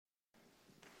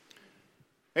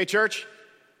Hey, church.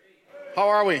 How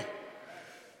are we?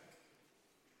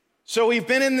 So we've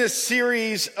been in this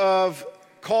series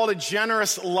called A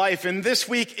Generous Life, and this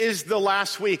week is the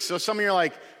last week. So some of you are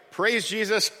like, praise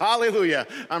Jesus, hallelujah.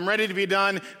 I'm ready to be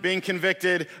done being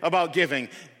convicted about giving.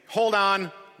 Hold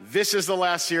on, this is the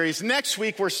last series. Next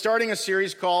week, we're starting a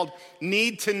series called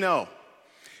Need to Know.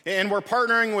 And we're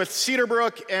partnering with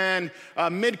Cedarbrook and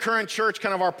Mid-Current Church,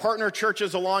 kind of our partner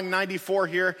churches along 94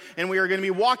 here. And we are going to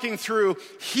be walking through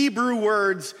Hebrew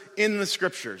words in the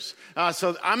scriptures.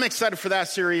 So I'm excited for that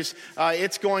series.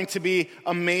 It's going to be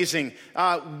amazing.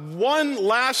 One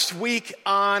last week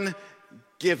on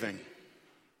giving.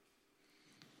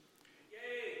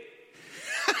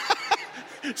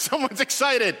 Someone's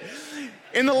excited.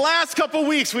 In the last couple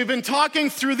weeks, we've been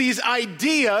talking through these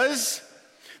ideas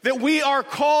that we are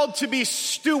called to be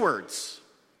stewards.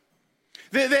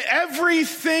 That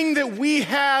everything that we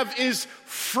have is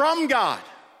from God,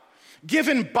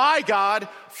 given by God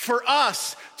for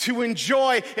us to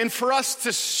enjoy and for us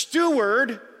to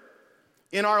steward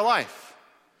in our life.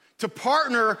 To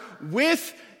partner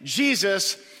with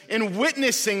Jesus in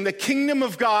witnessing the kingdom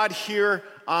of God here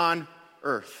on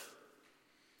earth.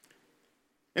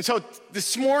 And so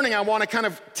this morning, I want to kind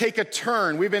of take a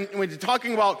turn. We've been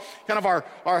talking about kind of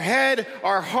our head,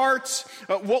 our hearts,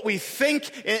 what we think.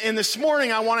 And this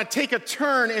morning, I want to take a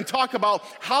turn and talk about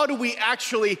how do we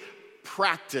actually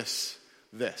practice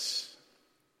this.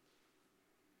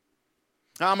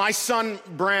 My son,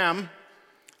 Bram,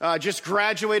 just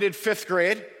graduated 5th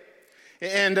grade.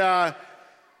 And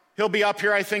he'll be up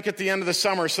here, I think, at the end of the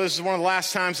summer. So this is one of the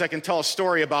last times I can tell a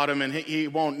story about him, and he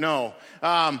won't know.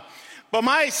 But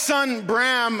my son,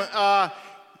 Bram,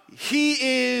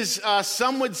 he is,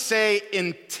 some would say,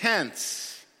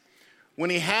 intense when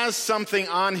he has something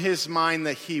on his mind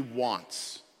that he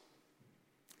wants.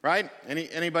 Right?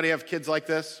 Anybody have kids like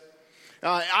this?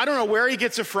 I don't know where he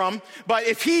gets it from, but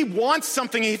if he wants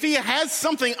something, if he has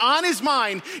something on his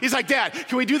mind, he's like, Dad,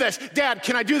 can we do this? Dad,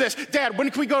 can I do this? Dad, when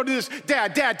can we go do this?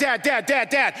 Dad.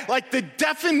 Like the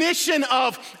definition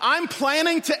of, I'm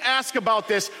planning to ask about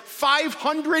this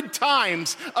 500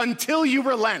 times until you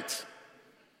relent.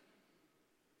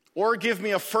 Or give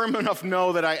me a firm enough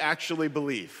no that I actually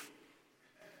believe.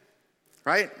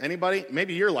 Right? Anybody?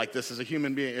 Maybe you're like this as a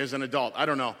human being, as an adult. I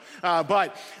don't know.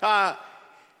 But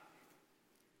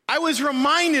I was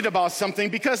reminded about something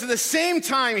because at the same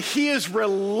time, he is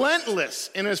relentless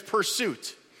in his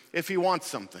pursuit if he wants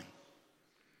something.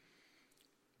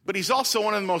 But he's also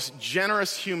one of the most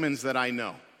generous humans that I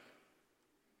know.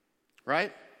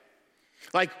 Right?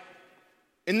 Like,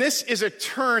 and this is a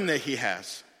turn that he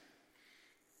has.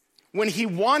 When he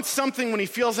wants something, when he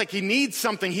feels like he needs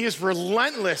something, he is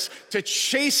relentless to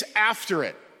chase after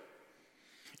it.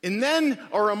 And then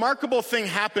a remarkable thing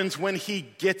happens when he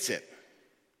gets it.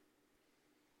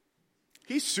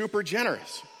 He's super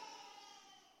generous.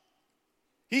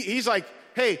 He's like,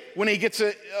 hey, when he gets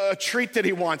a treat that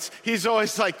he wants, he's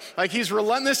always like he's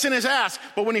relentless in his ask.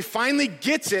 But when he finally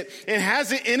gets it and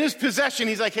has it in his possession,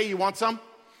 he's like, hey, you want some?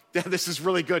 Yeah, this is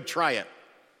really good. Try it.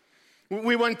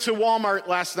 We went to Walmart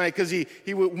last night because he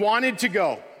wanted to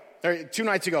go. Or 2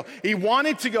 nights ago. He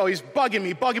wanted to go. He's bugging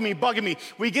me.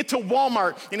 We get to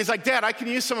Walmart and he's like, Dad, I can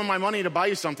use some of my money to buy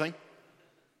you something.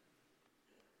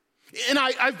 And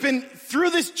I've been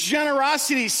through this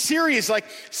generosity series, like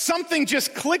something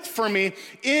just clicked for me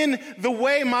in the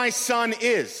way my son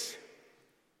is.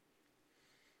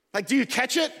 Like, do you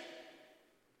catch it?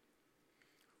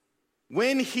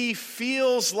 When he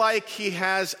feels like he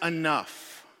has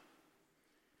enough,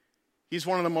 he's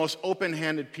one of the most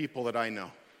open-handed people that I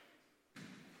know.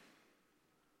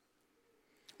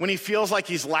 When he feels like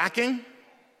he's lacking,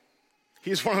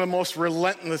 he's one of the most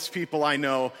relentless people I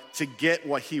know to get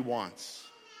what he wants.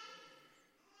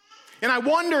 And I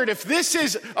wondered if this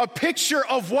is a picture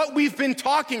of what we've been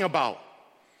talking about.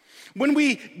 When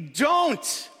we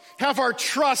don't have our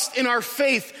trust in our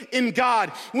faith in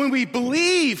God, when we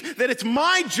believe that it's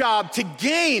my job to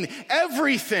gain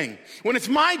everything, when it's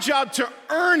my job to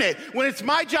earn it, when it's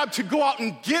my job to go out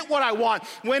and get what I want,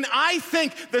 when I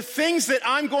think the things that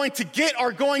I'm going to get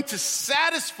are going to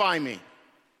satisfy me,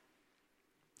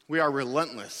 we are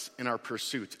relentless in our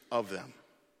pursuit of them.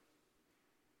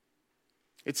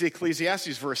 It's the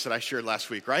Ecclesiastes verse that I shared last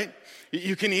week, right?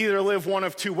 You can either live one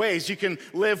of two ways. You can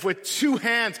live with 2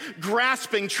 hands,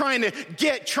 grasping, trying to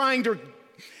get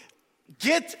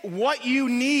what you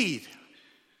need.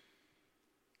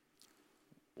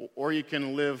 Or you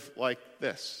can live like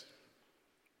this,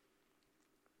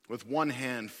 with 1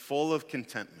 hand full of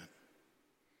contentment,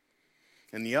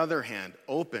 and the other hand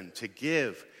open to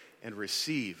give and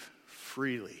receive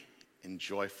freely and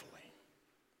joyfully.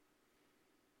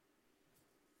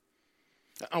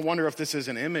 I wonder if this is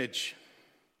an image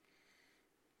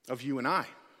of you and I.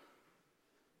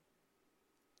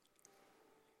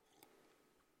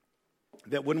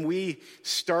 That when we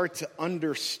start to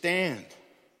understand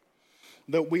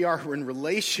that we are in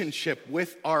relationship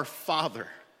with our Father,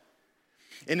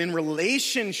 and in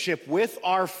relationship with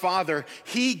our Father,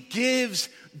 He gives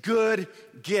good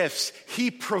gifts.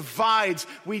 He provides.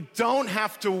 We don't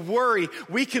have to worry.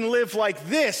 We can live like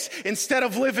this instead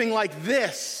of living like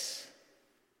this.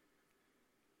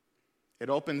 It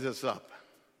opens us up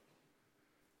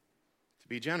to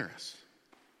be generous.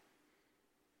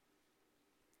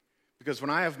 Because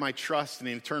when I have my trust in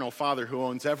the eternal Father who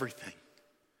owns everything,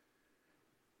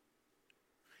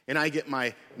 and I get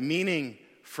my meaning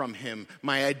from Him,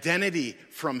 my identity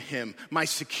from Him, my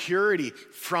security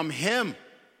from Him,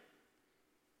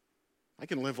 I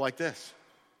can live like this.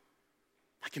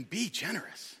 I can be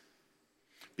generous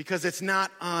because it's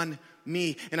not on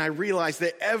me. And I realize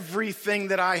that everything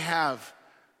that I have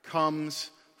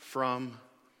comes from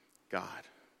God.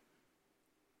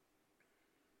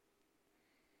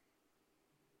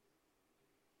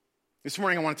 This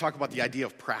morning I want to talk about the idea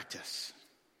of practice.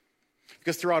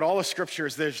 Because throughout all the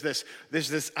scriptures, there's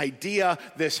this idea,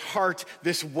 this heart,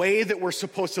 this way that we're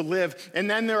supposed to live. And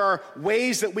then there are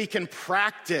ways that we can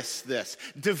practice this,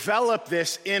 develop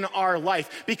this in our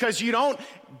life. Because you don't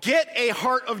get a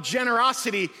heart of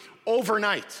generosity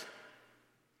overnight.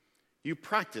 You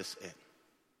practice it.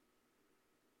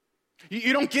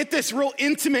 You don't get this real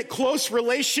intimate, close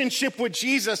relationship with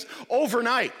Jesus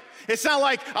overnight. It's not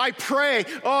like I pray,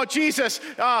 oh, Jesus,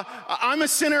 I'm a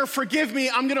sinner, forgive me,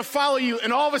 I'm going to follow you.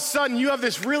 And all of a sudden you have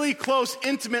this really close,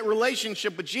 intimate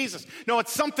relationship with Jesus. No,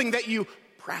 it's something that you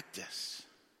practice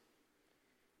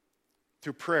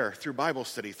through prayer, through Bible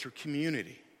study, through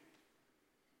community.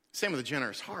 Same with a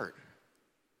generous heart.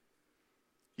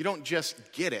 You don't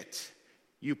just get it,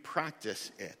 you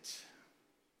practice it.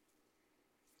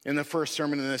 In the first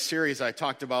sermon in this series, I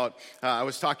talked about, I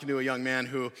was talking to a young man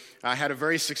who had a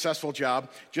very successful job,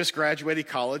 just graduated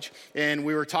college, and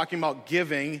we were talking about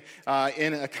giving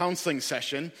in a counseling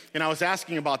session, and I was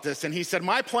asking about this, and he said,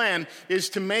 my plan is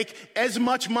to make as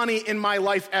much money in my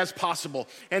life as possible,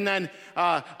 and then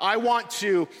I want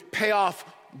to pay off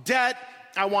debt.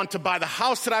 I want to buy the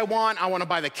house that I want to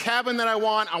buy the cabin that I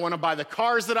want to buy the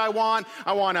cars that I want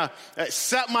to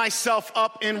set myself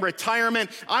up in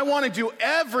retirement. I want to do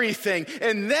everything.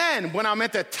 And then when I'm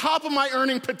at the top of my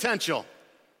earning potential,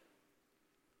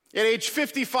 at age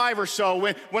 55 or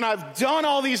so, when I've done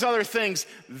all these other things,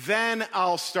 then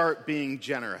I'll start being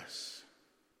generous.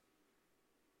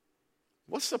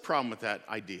 What's the problem with that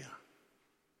idea?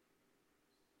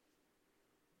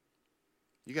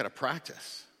 You got to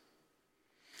practice.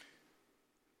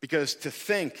 Because to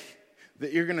think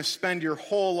that you're going to spend your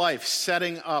whole life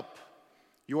setting up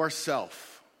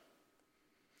yourself,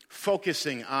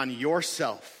 focusing on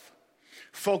yourself,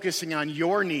 focusing on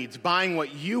your needs, buying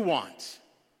what you want,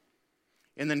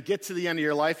 and then get to the end of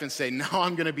your life and say, now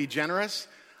I'm going to be generous,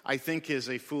 I think is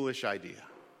a foolish idea.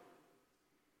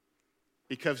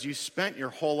 Because you spent your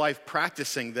whole life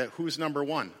practicing that who's number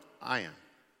one? I am.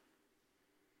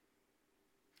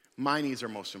 My needs are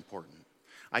most important.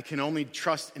 I can only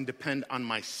trust and depend on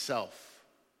myself.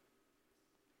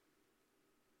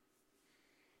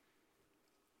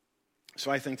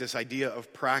 So I think this idea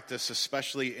of practice,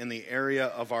 especially in the area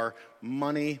of our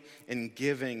money and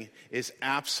giving, is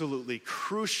absolutely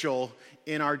crucial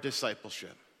in our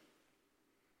discipleship.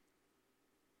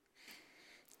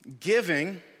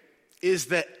 Giving is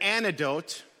the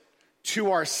antidote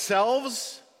to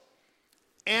ourselves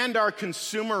and our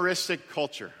consumeristic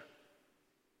culture.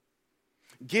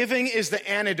 Giving is the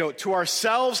antidote to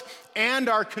ourselves and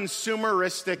our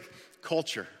consumeristic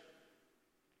culture.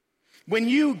 When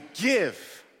you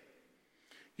give,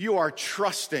 you are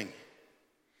trusting.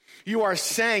 You are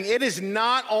saying, it is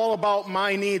not all about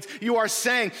my needs. You are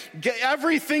saying,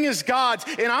 everything is God's,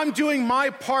 and I'm doing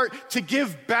my part to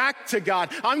give back to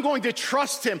God. I'm going to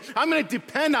trust Him. I'm going to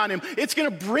depend on Him. It's going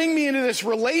to bring me into this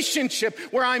relationship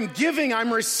where I'm giving,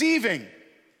 I'm receiving.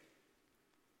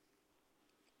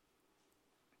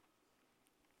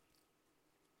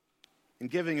 And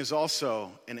giving is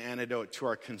also an antidote to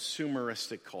our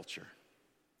consumeristic culture.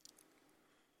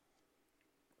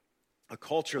 A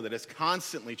culture that is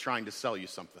constantly trying to sell you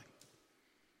something.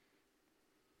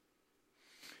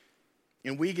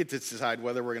 And we get to decide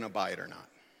whether we're going to buy it or not.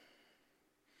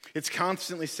 It's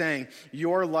constantly saying,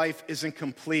 your life isn't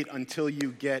complete until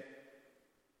you get.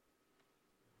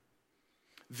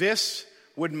 This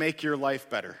would make your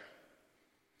life better.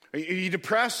 Are you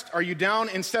depressed? Are you down?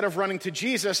 Instead of running to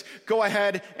Jesus, go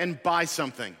ahead and buy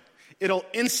something. it'll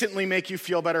instantly make you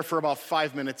feel better for about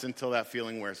 5 minutes until that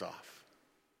feeling wears off.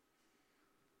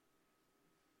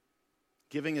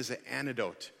 Giving is an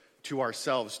antidote to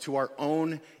ourselves, to our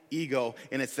own ego,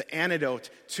 and it's the antidote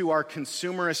to our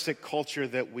consumeristic culture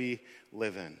that we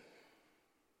live in.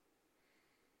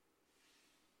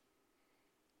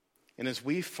 And as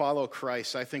we follow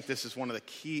Christ, I think this is one of the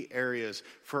key areas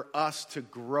for us to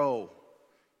grow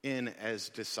in as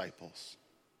disciples.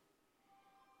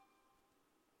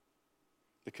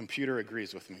 The computer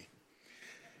agrees with me.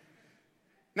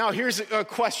 Now, here's a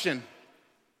question.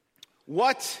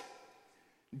 What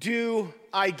do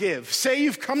I give? Say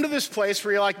you've come to this place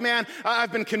where you're like, man,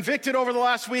 I've been convicted over the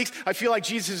last weeks. I feel like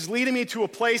Jesus is leading me to a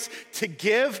place to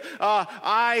give.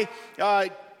 I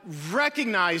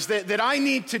recognize that I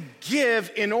need to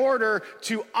give in order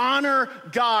to honor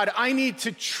God. I need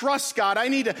to trust God. I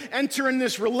need to enter in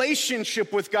this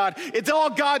relationship with God. It's all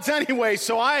God's anyway,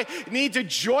 so I need to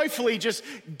joyfully just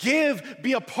give,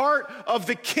 be a part of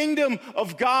the kingdom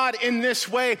of God in this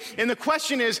way. And the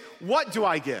question is, what do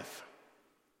I give?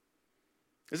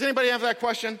 Does anybody have that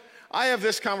question? I have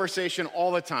this conversation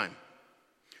all the time.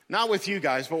 Not with you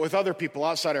guys, but with other people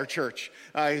outside our church.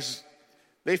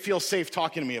 They feel safe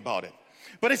talking to me about it.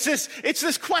 But it's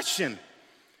this question.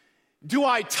 Do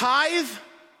I tithe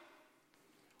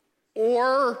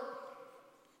or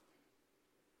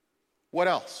what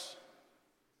else?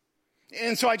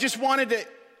 And so I just wanted to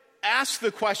ask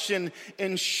the question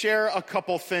and share a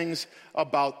couple things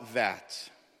about that.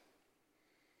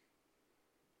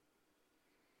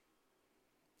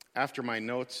 After my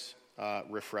notes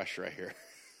refresh right here.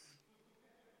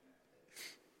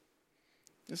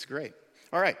 This is great.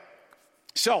 All right,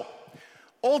 so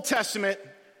Old Testament,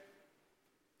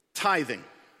 tithing.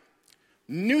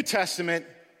 New Testament,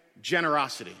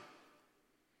 generosity.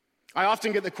 I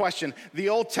often get the question, the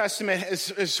Old Testament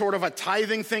is sort of a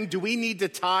tithing thing. Do we need to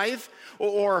tithe?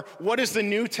 Or what does the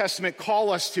New Testament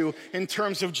call us to in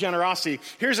terms of generosity?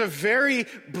 Here's a very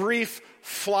brief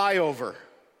flyover.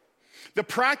 The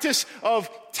practice of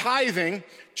tithing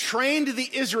trained the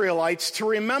Israelites to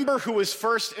remember who was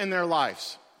first in their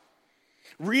lives.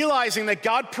 Realizing that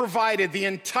God provided the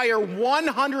entire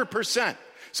 100%.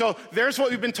 So there's what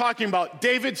we've been talking about.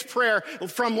 David's prayer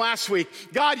from last week.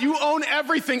 God, you own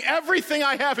everything. Everything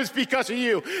I have is because of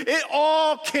you. It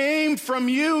all came from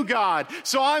you, God.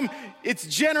 So it's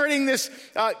generating this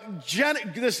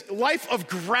life of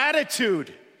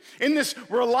gratitude, in this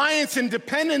reliance and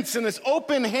dependence, in this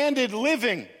open-handed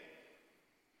living.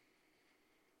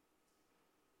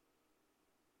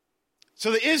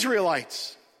 So the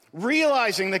Israelites,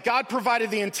 realizing that God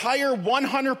provided the entire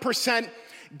 100%,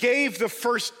 gave the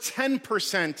first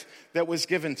 10% that was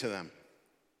given to them.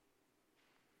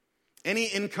 Any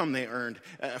income they earned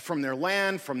from their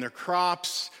land, from their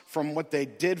crops, from what they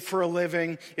did for a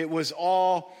living, it was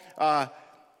all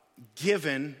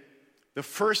given, the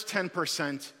first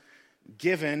 10%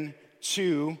 given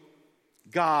to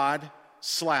God/the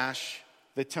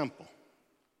temple.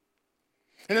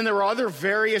 And then there were other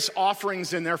various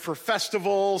offerings in there for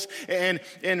festivals, and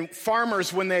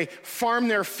farmers, when they farmed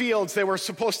their fields, they were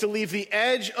supposed to leave the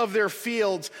edge of their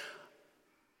fields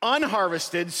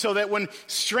unharvested so that when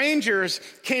strangers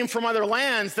came from other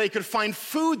lands, they could find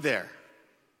food there.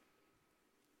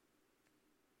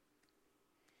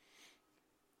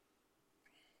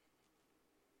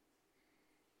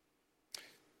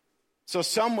 So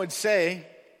some would say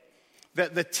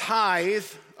that the tithe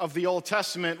of the Old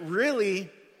Testament really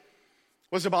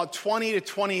was about 20 to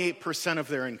 28% of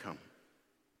their income,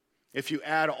 if you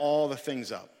add all the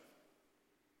things up.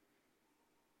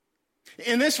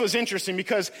 And this was interesting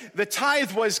because the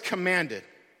tithe was commanded.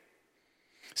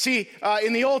 See,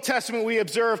 in the Old Testament, we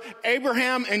observe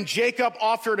Abraham and Jacob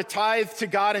offered a tithe to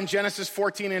God in Genesis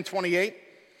 14 and 28.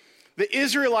 The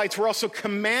Israelites were also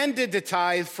commanded to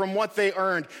tithe from what they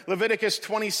earned. Leviticus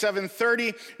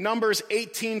 27:30, Numbers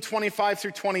 18:25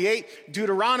 through 28,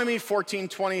 Deuteronomy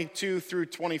 14:22 through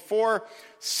 24,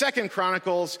 2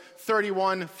 Chronicles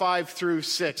 31:5 through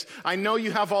 6. I know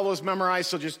you have all those memorized,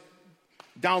 so just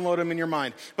download them in your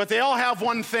mind. But they all have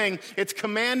one thing. It's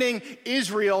commanding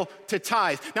Israel to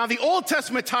tithe. Now, the Old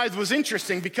Testament tithe was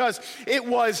interesting because it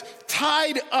was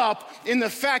tied up in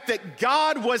the fact that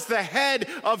God was the head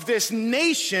of this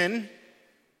nation.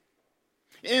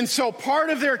 And so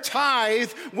part of their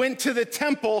tithe went to the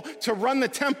temple to run the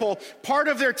temple. Part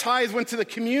of their tithe went to the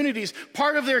communities.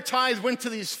 Part of their tithe went to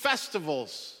these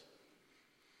festivals.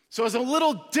 So it's a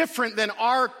little different than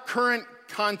our current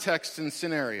context and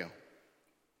scenario.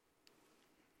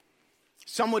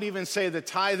 Some would even say the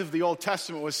tithe of the Old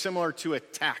Testament was similar to a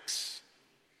tax.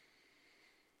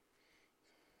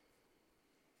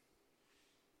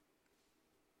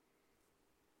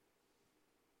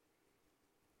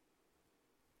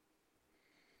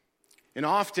 And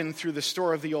often through the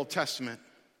story of the Old Testament,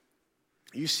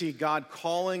 you see God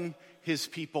calling his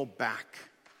people back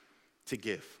to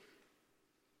give.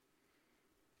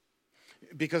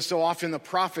 Because so often the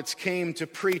prophets came to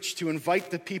preach, to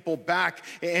invite the people back,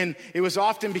 and it was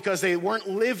often because they weren't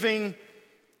living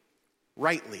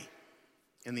rightly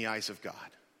in the eyes of God.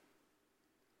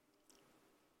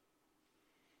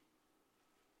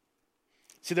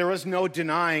 See, there was no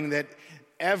denying that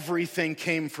everything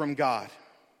came from God.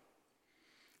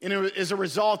 And as a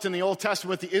result, in the Old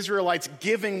Testament, with the Israelites,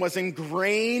 giving was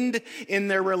ingrained in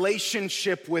their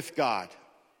relationship with God.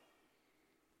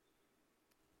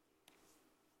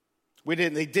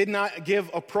 They did not give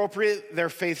appropriate, their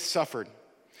faith suffered.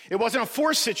 It wasn't a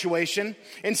forced situation.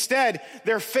 Instead,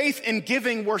 their faith and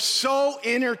giving were so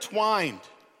intertwined.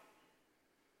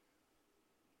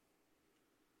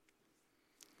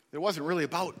 It wasn't really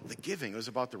about the giving, it was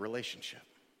about the relationship.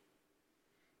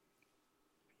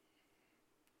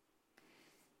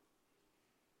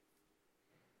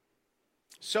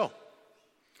 So,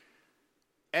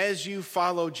 as you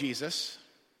follow Jesus,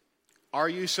 are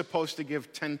you supposed to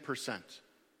give 10%?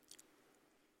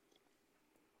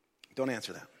 Don't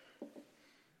answer that.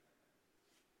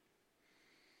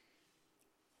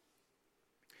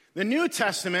 The New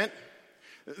Testament,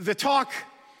 the talk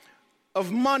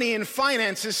of money and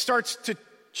finances starts to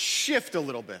shift a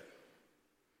little bit.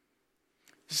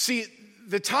 See,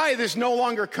 the tithe is no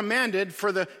longer commanded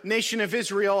for the nation of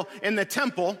Israel in the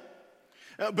temple,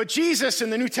 but Jesus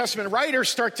and the New Testament writers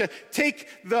start to take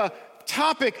the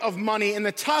topic of money and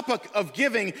the topic of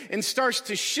giving and starts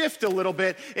to shift a little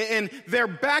bit, and their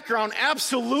background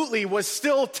absolutely was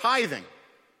still tithing.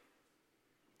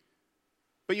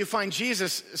 But you find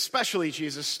Jesus, especially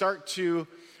Jesus, start to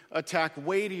attack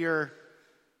weightier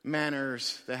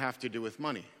matters that have to do with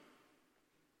money,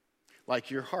 like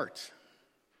your heart,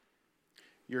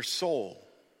 your soul,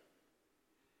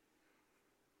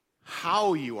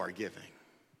 how you are giving,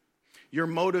 your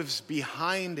motives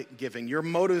behind giving, your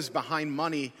motives behind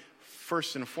money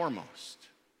first and foremost.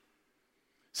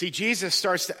 See, Jesus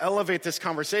starts to elevate this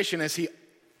conversation as he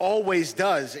always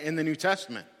does in the New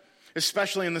Testament,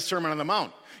 especially in the Sermon on the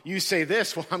Mount. You say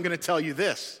this, well, I'm going to tell you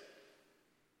this.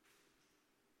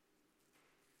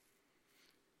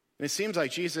 And it seems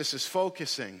like Jesus is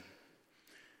focusing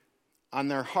on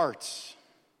their hearts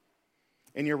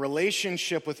and your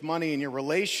relationship with money and your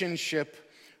relationship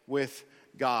with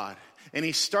God. And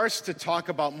he starts to talk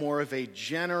about more of a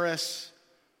generous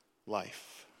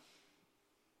life.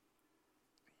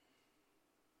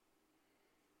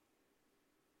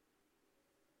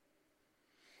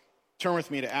 Turn with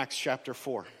me to Acts chapter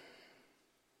 4.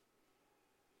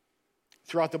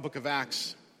 Throughout the book of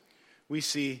Acts, we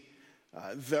see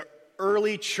the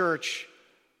early church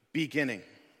beginning.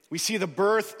 We see the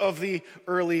birth of the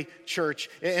early church.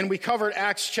 And we covered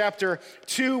Acts chapter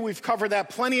 2. We've covered that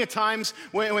plenty of times.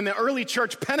 When the early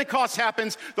church, Pentecost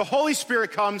happens, the Holy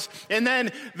Spirit comes, and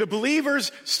then the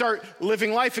believers start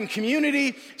living life in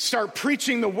community, start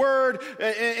preaching the word,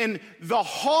 and the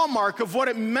hallmark of what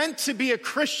it meant to be a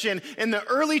Christian in the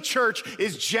early church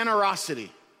is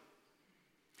generosity.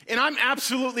 And I'm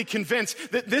absolutely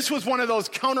convinced that this was one of those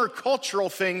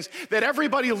countercultural things that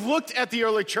everybody looked at the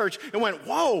early church and went,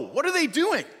 whoa, what are they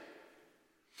doing?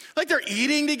 Like they're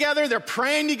eating together, they're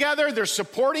praying together, they're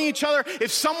supporting each other.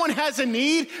 If someone has a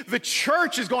need, the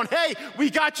church is going, hey, we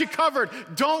got you covered,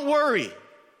 don't worry.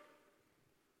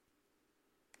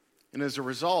 And as a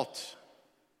result,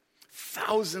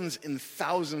 thousands and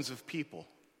thousands of people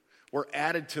were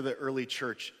added to the early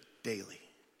church daily.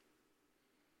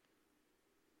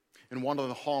 And one of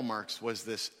the hallmarks was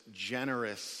this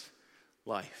generous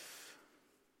life.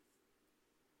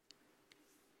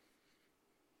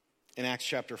 In Acts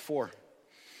chapter 4,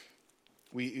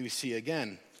 we see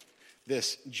again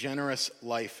this generous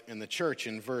life in the church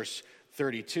in verse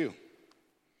 32.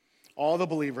 All the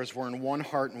believers were in one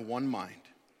heart and one mind.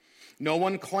 No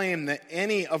one claimed that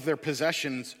any of their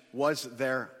possessions was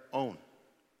their own.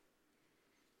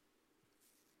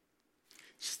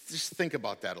 Just think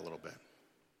about that a little bit.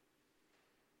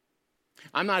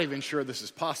 I'm not even sure this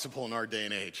is possible in our day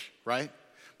and age, right?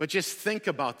 But just think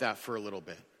about that for a little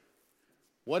bit.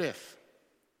 What if?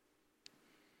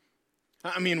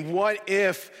 What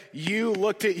if you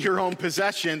looked at your own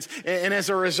possessions and as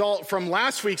a result from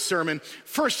last week's sermon,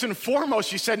 first and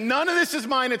foremost, you said, none of this is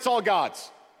mine, it's all God's.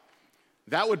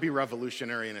 That would be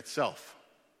revolutionary in itself.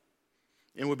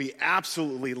 It would be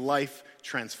absolutely life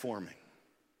transforming.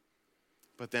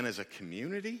 But then as a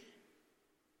community,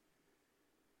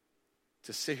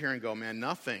 to sit here and go, man,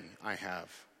 nothing I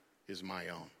have is my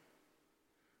own.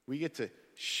 We get to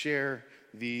share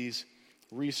these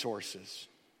resources.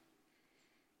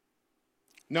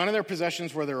 None of their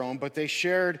possessions were their own, but they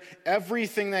shared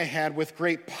everything they had with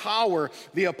great power.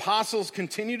 The apostles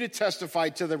continued to testify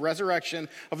to the resurrection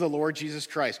of the Lord Jesus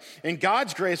Christ. And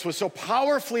God's grace was so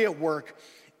powerfully at work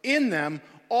in them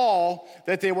all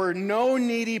that there were no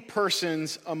needy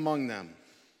persons among them.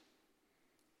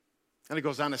 And it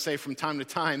goes on to say from time to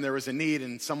time there was a need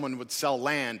and someone would sell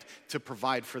land to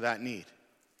provide for that need.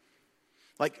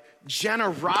 Like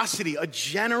generosity, a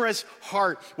generous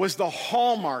heart was the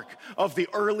hallmark of the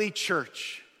early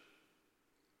church.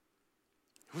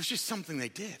 It was just something they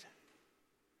did.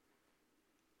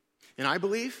 And I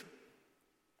believe,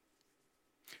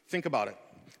 think about it,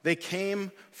 they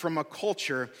came from a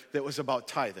culture that was about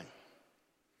tithing.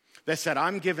 That said,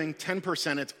 I'm giving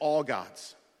 10%, it's all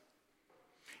God's.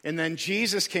 And then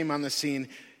Jesus came on the scene,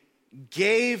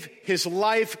 gave his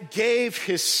life, gave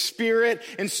his spirit,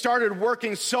 and started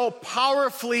working so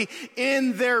powerfully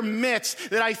in their midst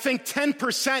that I think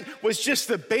 10% was just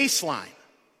the baseline.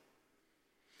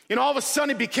 And all of a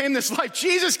sudden it became this life.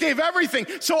 Jesus gave everything,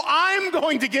 so I'm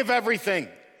going to give everything.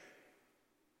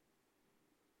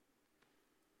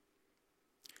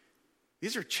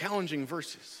 These are challenging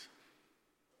verses.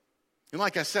 And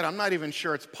like I said, I'm not even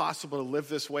sure it's possible to live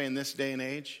this way in this day and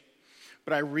age.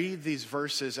 But I read these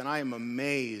verses and I am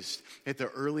amazed at the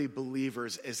early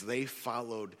believers as they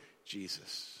followed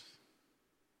Jesus.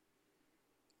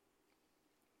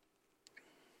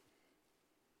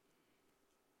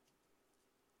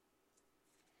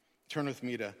 Turn with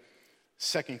me to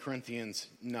 2 Corinthians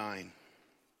 9.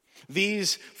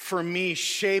 These, for me,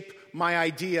 shape my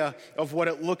idea of what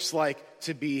it looks like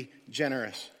to be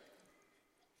generous.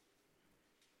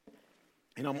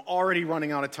 And I'm already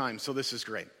running out of time, so this is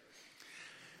great.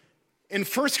 In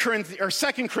 2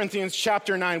 Corinthians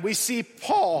chapter 9, we see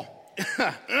Paul,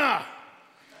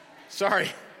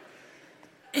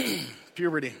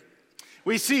 puberty.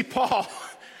 We see Paul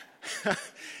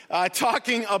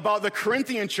talking about the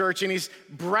Corinthian church, and he's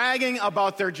bragging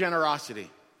about their generosity.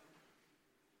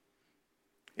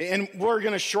 And we're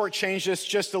going to shortchange this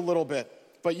just a little bit,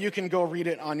 but you can go read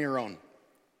it on your own.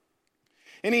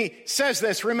 And he says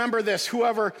this, remember this,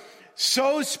 whoever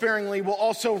sows sparingly will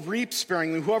also reap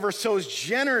sparingly. Whoever sows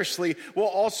generously will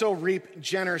also reap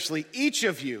generously. Each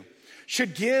of you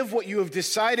should give what you have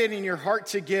decided in your heart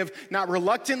to give, not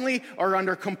reluctantly or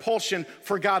under compulsion,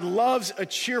 for God loves a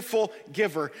cheerful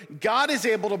giver. God is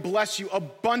able to bless you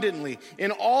abundantly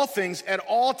in all things at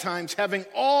all times, having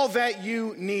all that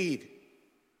you need.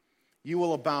 You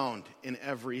will abound in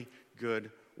every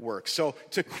good work. So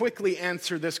to quickly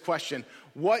answer this question,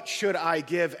 what should I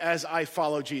give as I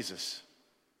follow Jesus?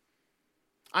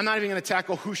 I'm not even going to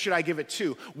tackle who should I give it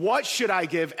to. What should I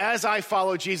give as I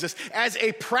follow Jesus as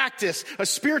a practice, a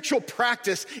spiritual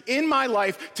practice in my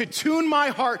life to tune my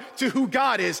heart to who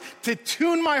God is, to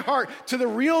tune my heart to the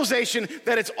realization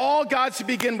that it's all God's to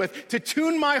begin with, to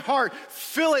tune my heart,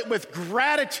 fill it with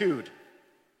gratitude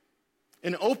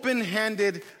and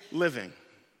open-handed living.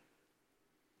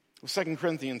 Well, 2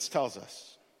 Corinthians tells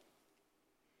us.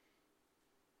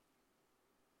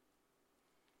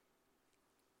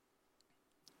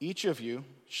 Each of you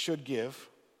should give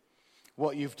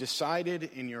what you've decided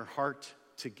in your heart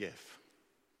to give.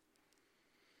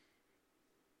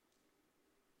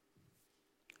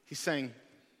 He's saying,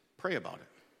 pray about it.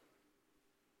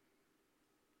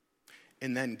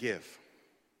 And then give.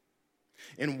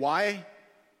 And why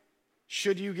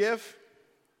should you give?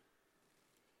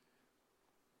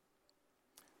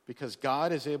 Because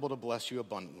God is able to bless you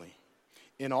abundantly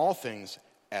in all things,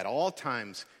 at all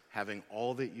times, having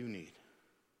all that you need.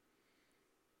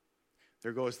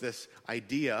 There goes this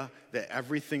idea that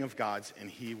everything of God's and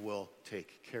he will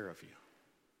take care of you.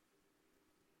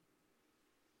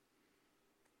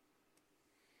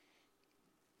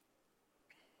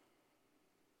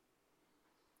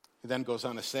 He then goes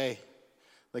on to say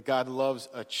that God loves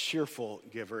a cheerful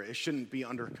giver. It shouldn't be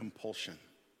under compulsion.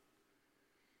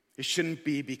 It shouldn't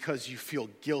be because you feel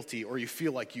guilty or you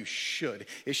feel like you should.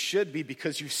 It should be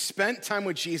because you spent time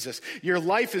with Jesus. Your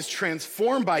life is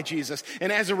transformed by Jesus.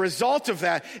 And as a result of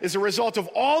that, as a result of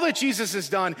all that Jesus has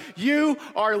done, you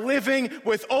are living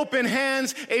with open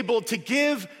hands, able to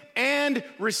give and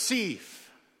receive.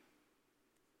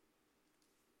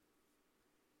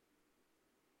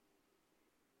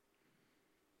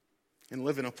 And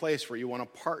live in a place where you want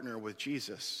to partner with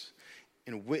Jesus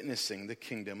in witnessing the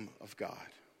kingdom of God.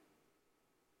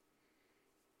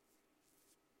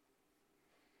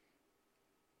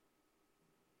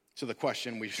 So the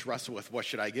question we wrestle with, what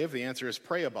should I give? The answer is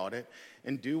pray about it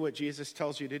and do what Jesus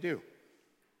tells you to do.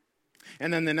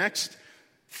 And then the next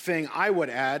thing I would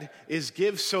add is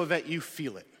give so that you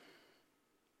feel it.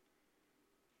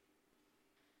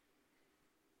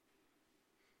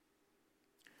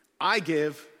 I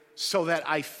give so that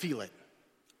I feel it.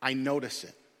 I notice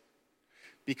it.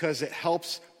 Because it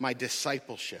helps my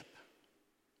discipleship.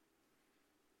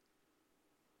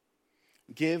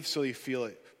 Give so you feel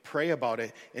it. Pray about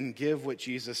it and give what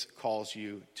Jesus calls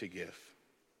you to give.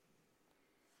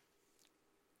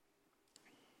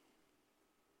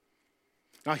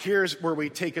 Now here's where we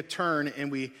take a turn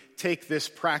and we take this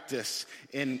practice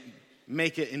and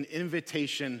make it an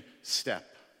invitation step.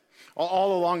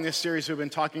 All along this series, we've been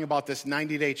talking about this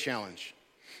 90-day challenge.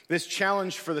 This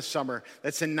challenge for the summer,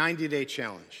 that's a 90-day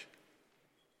challenge.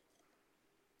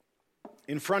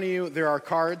 In front of you, there are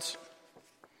cards.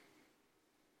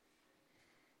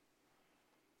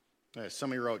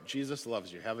 Somebody wrote, Jesus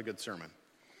loves you. Have a good sermon.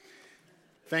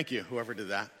 Thank you, whoever did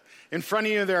that. In front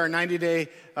of you, there are 90-day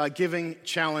giving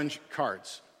challenge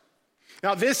cards.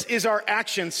 Now, this is our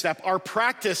action step, our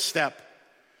practice step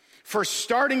for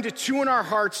starting to tune our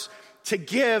hearts to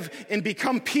give and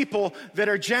become people that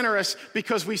are generous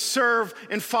because we serve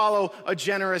and follow a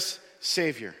generous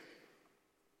Savior.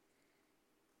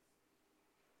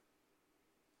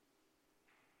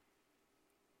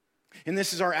 And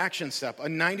this is our action step, a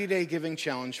 90-day giving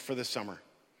challenge for the summer.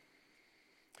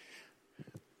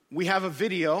 We have a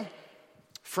video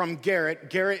from Garrett.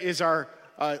 Garrett is our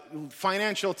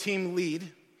financial team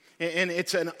lead, and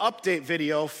it's an update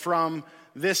video from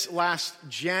this last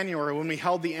January when we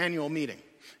held the annual meeting.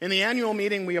 In the annual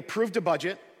meeting, we approved a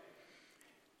budget,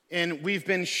 and we've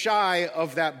been shy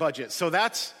of that budget. So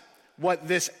that's what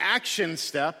this action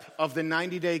step of the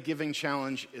 90-day giving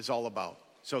challenge is all about.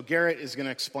 So Garrett is going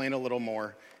to explain a little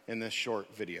more in this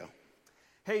short video.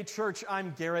 Hey church,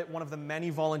 I'm Garrett, one of the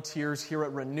many volunteers here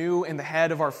at Renew and the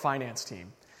head of our finance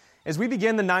team. As we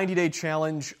begin the 90-day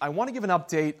challenge, I want to give an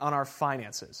update on our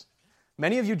finances.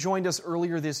 Many of you joined us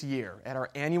earlier this year at our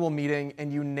annual meeting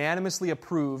and unanimously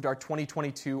approved our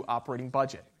 2022 operating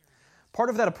budget. Part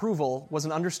of that approval was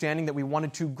an understanding that we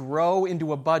wanted to grow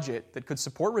into a budget that could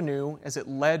support Renew as it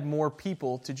led more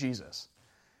people to Jesus.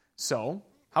 So,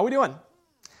 how are we doing?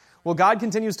 Well, God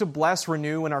continues to bless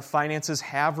Renew and our finances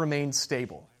have remained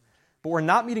stable. But we're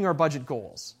not meeting our budget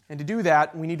goals. And to do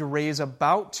that, we need to raise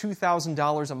about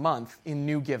 $2,000 a month in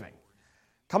new giving.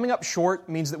 Coming up short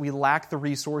means that we lack the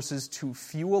resources to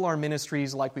fuel our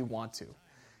ministries like we want to.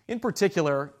 In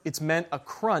particular, it's meant a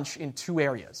crunch in two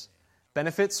areas: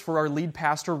 benefits for our lead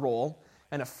pastor role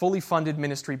and a fully funded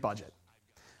ministry budget.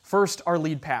 First, our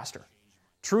lead pastor.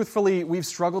 Truthfully, we've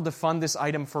struggled to fund this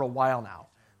item for a while now.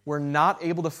 We're not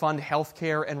able to fund health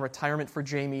care and retirement for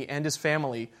Jamie and his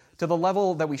family to the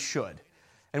level that we should.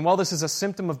 And while this is a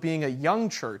symptom of being a young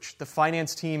church, the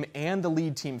finance team and the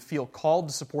lead team feel called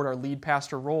to support our lead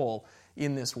pastor role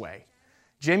in this way.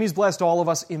 Jamie's blessed all of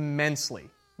us immensely.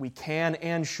 We can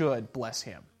and should bless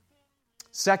him.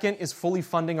 Second is fully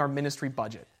funding our ministry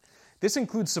budget. This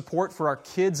includes support for our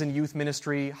kids and youth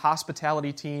ministry,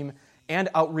 hospitality team, and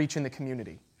outreach in the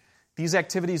community. These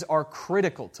activities are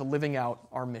critical to living out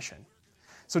our mission.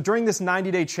 So during this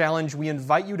 90-day challenge, we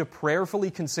invite you to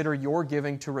prayerfully consider your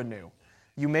giving to Renew.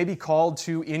 You may be called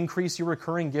to increase your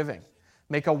recurring giving,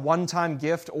 make a one-time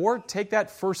gift, or take that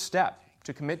first step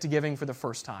to commit to giving for the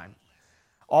first time.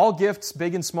 All gifts,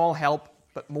 big and small, help,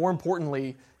 but more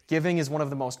importantly, giving is one of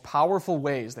the most powerful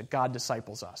ways that God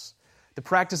disciples us. The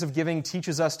practice of giving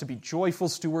teaches us to be joyful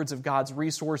stewards of God's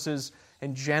resources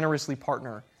and generously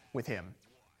partner with Him.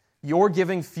 Your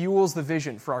giving fuels the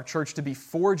vision for our church to be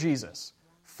for Jesus,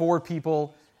 for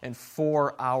people, and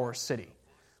for our city.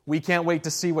 We can't wait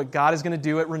to see what God is going to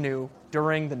do at Renew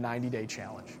during the 90-day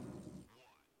challenge.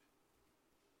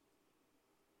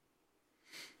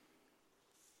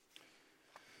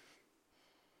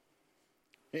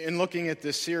 In looking at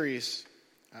this series,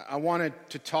 I wanted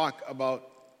to talk about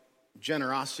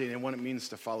generosity and what it means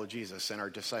to follow Jesus and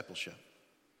our discipleship.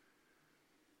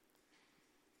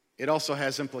 It also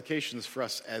has implications for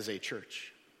us as a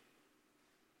church.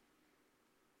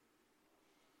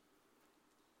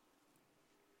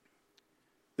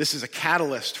 This is a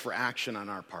catalyst for action on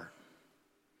our part,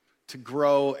 to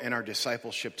grow in our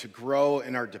discipleship, to grow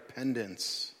in our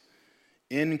dependence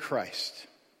in Christ.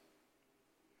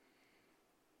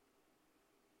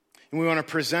 And we want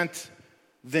to present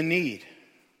the need.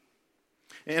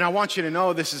 And I want you to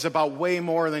know this is about way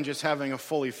more than just having a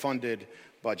fully funded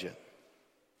budget.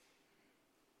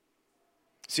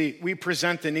 See, we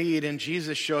present the need and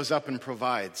Jesus shows up and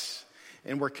provides,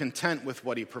 and we're content with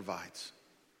what He provides.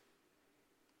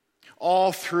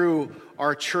 All through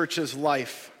our church's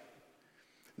life,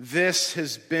 this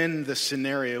has been the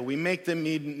scenario. We make the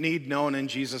need known and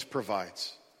Jesus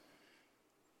provides.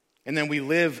 And then we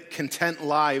live content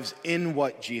lives in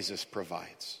what Jesus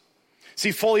provides.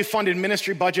 See, fully funded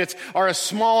ministry budgets are a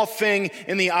small thing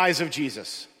in the eyes of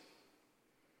Jesus.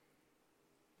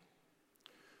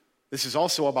 This is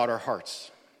also about our hearts.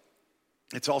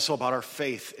 It's also about our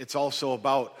faith. It's also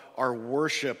about our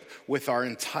worship with our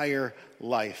entire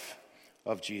life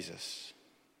of Jesus.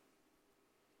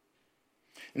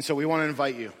 And so we want to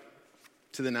invite you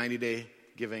to the 90-day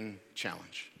giving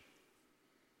challenge.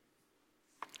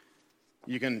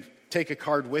 You can take a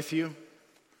card with you,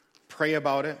 pray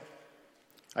about it.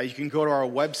 You can go to our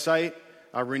website,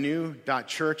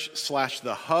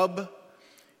 renew.church/thehub,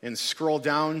 and scroll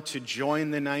down to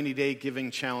join the 90-day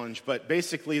giving challenge. But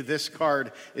basically, this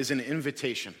card is an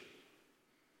invitation.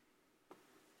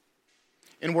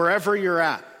 And wherever you're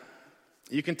at,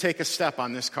 you can take a step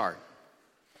on this card.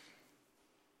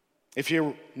 If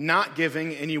you're not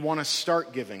giving and you want to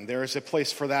start giving, there is a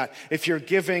place for that. If you're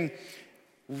giving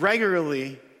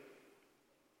regularly,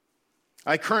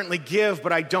 I currently give,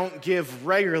 but I don't give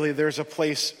regularly, there's a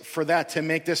place for that, to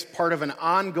make this part of an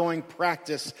ongoing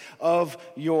practice of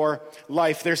your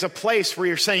life. There's a place where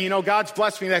you're saying, God's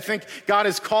blessed me. I think God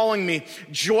is calling me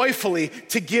joyfully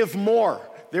to give more.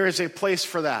 There is a place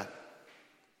for that.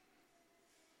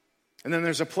 And then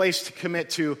there's a place to commit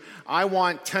to, I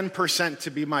want 10% to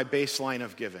be my baseline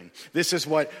of giving. This is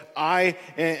what I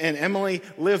and Emily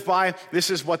live by.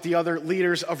 This is what the other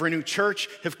leaders of Renew Church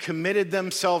have committed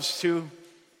themselves to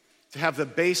have the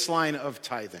baseline of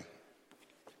tithing.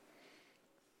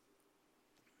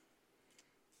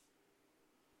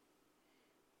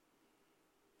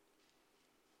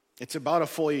 It's about a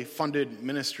fully funded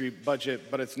ministry budget,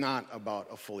 but it's not about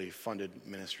a fully funded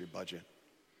ministry budget.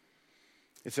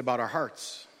 It's about our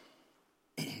hearts.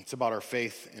 It's about our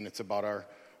faith, and it's about our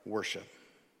worship.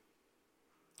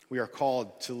 We are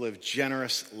called to live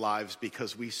generous lives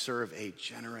because we serve a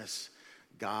generous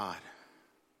God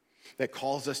that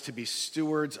calls us to be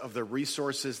stewards of the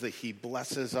resources that he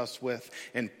blesses us with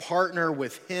and partner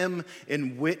with him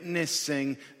in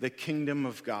witnessing the kingdom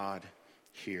of God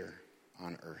here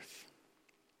on earth.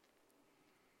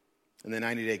 In the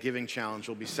 90-day giving challenge,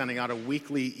 we'll be sending out a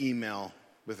weekly email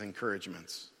with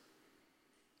encouragements.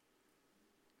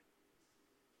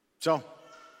 So,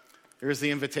 here's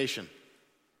the invitation.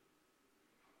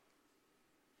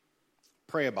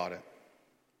 Pray about it.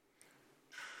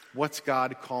 What's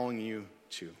God calling you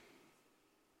to?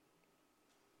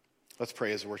 Let's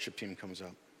pray as the worship team comes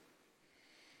up.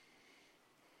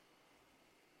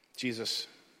 Jesus,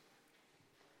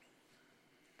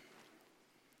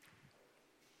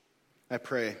 I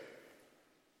pray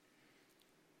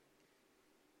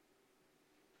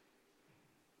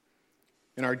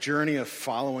in our journey of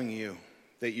following you,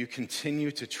 that you continue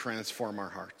to transform our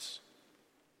hearts.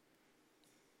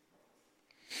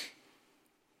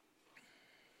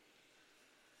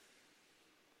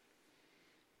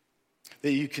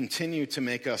 That you continue to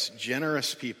make us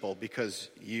generous people because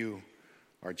you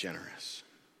are generous.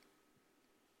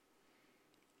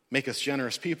 Make us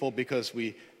generous people because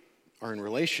we are in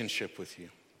relationship with you.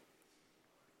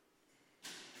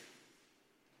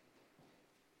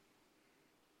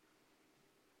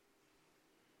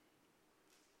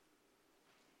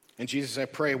 And Jesus, I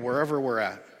pray wherever we're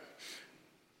at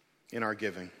in our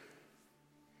giving,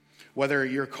 whether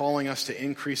you're calling us to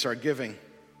increase our giving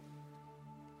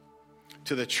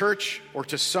to the church or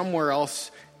to somewhere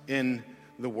else in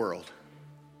the world,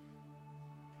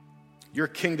 your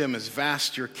kingdom is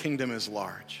vast, your kingdom is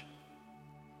large.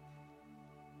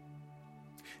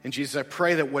 And Jesus, I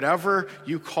pray that whatever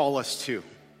you call us to,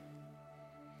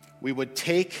 we would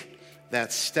take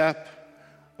that step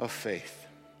of faith.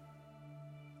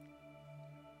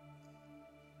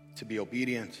 To be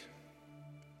obedient,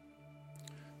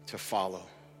 to follow,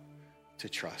 to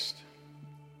trust,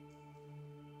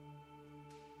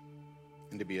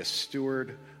 and to be a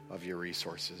steward of your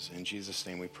resources. In Jesus'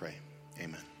 name we pray.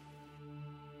 Amen.